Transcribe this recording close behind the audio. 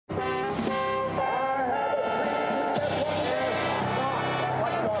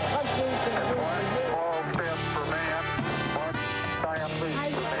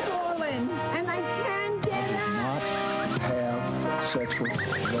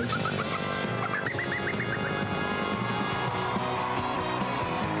truth, waiting for it.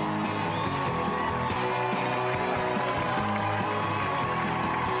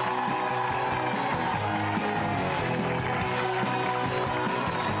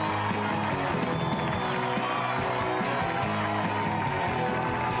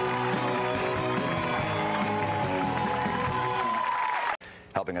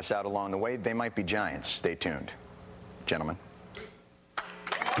 Helping us out along the way, they might be giants. Stay tuned. Gentlemen.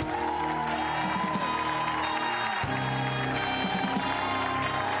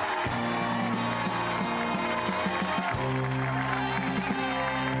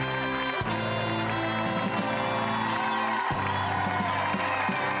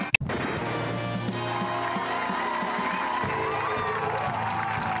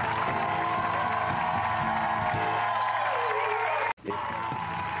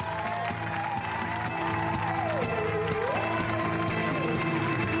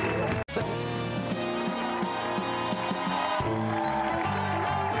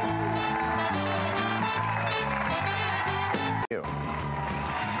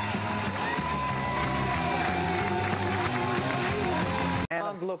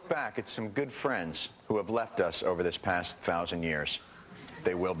 And look back at some good friends who have left us over this past 1,000 years.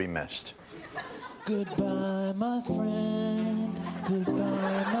 They will be missed. Goodbye, my friend.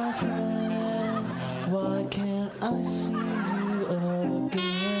 Goodbye, my friend. Why can't I see you again?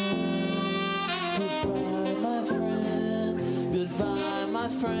 Goodbye, my friend. Goodbye, my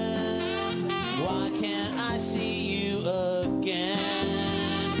friend. Why can't I see you again?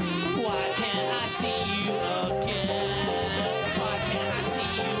 Why can't I see you again? Why can't I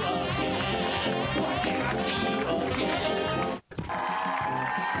see you again? Why can't I see you again?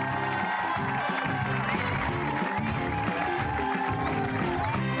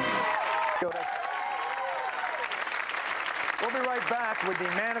 We'll be right back with the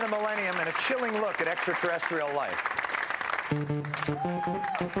man of the millennium and a chilling look at extraterrestrial life.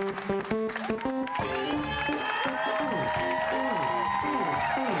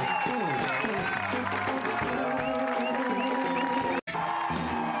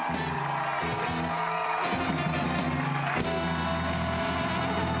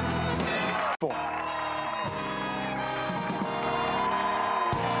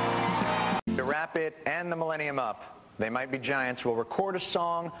 To wrap it and the millennium up, They Might Be Giants will record a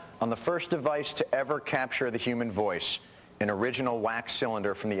song on the first device to ever capture the human voice, an original wax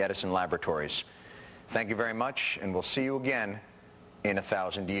cylinder from the Edison laboratories. Thank you very much, and we'll see you again in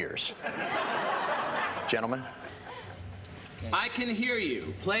 1,000 years. Gentlemen. I Can Hear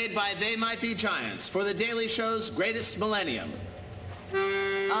You, played by They Might Be Giants for The Daily Show's Greatest Millennium.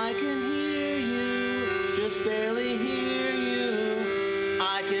 I can hear you, just barely hear you.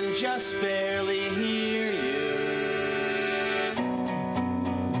 I can just barely hear you.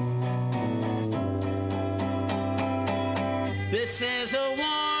 This is a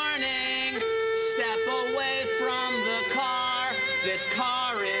warning. Step away from the car. This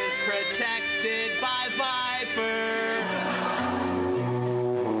car is protected by Viper.